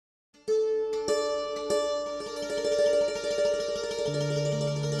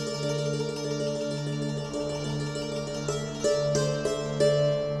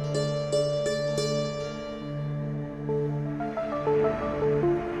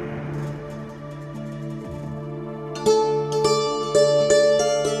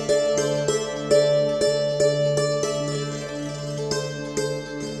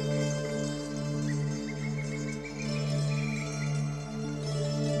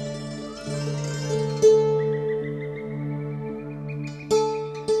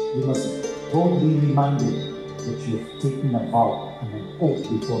You must both be reminded that you have taken a vow and an oath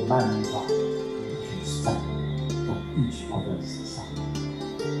before man and God that you stand on each other's side.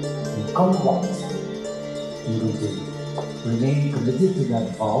 And come what, you will do. Remain committed to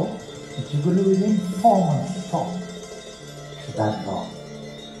that vow, but you're going to remain firm and strong to that vow.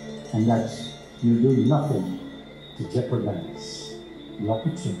 And that you do nothing to jeopardize the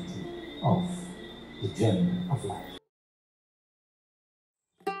opportunity of the journey of life.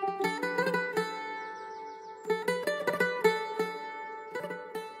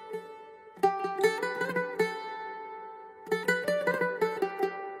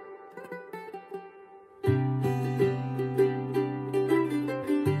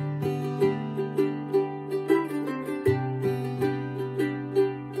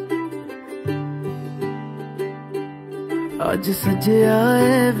 आज सजया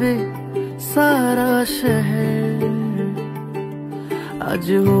है वे सारा शहर,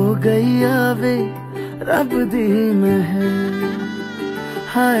 आज हो गई आवे रब दी महर।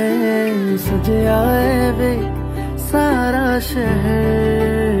 हाय सजया है वे सारा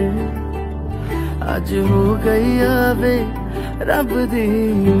शहर, आज हो गई आवे रब दी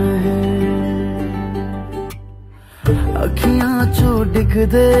महर। अखियां चो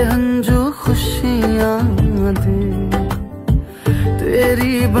डिगदे हंजू खुशियां दे,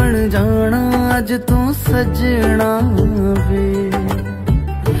 तेरी बन जाना अज तू सजना वे।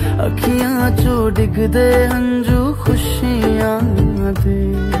 अखियां चो डिगदे हंजू खुशियां दे,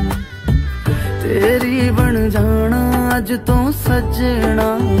 तेरी बन जाना अज तू सजना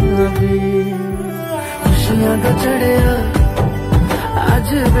वे। खुशियां दा चढ़िया अज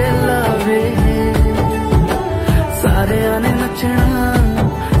वेला वे, सारेयां ने नचना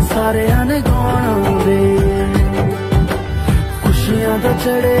सारेयां ने गाना वे। खुशियां दा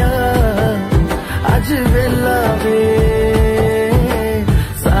चढ़िया अज वेला वे,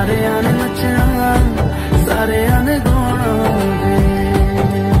 सारेयां ने नचना सारेयां ने गाना वे।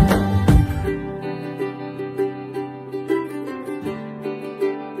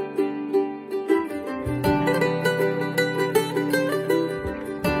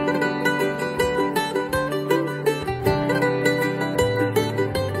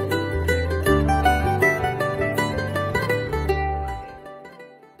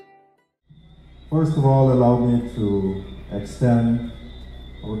 First of all, allow me to extend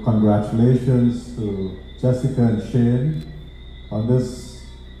our congratulations to Jessica and Shane on this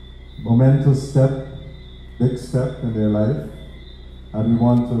momentous step, big step in their life. And we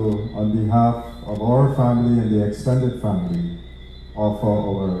want to, on behalf of our family and the extended family, offer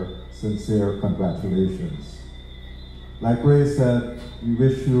our sincere congratulations. Like Ray said, we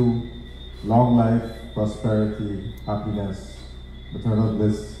wish you long life, prosperity, happiness, maternal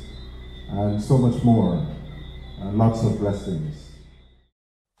bliss, and so much more, and lots of blessings.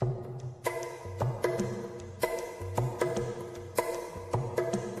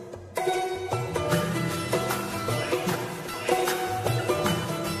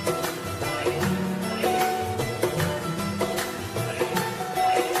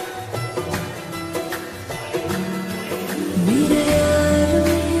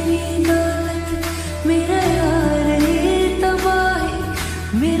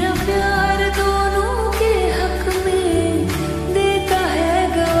 मेरा प्यार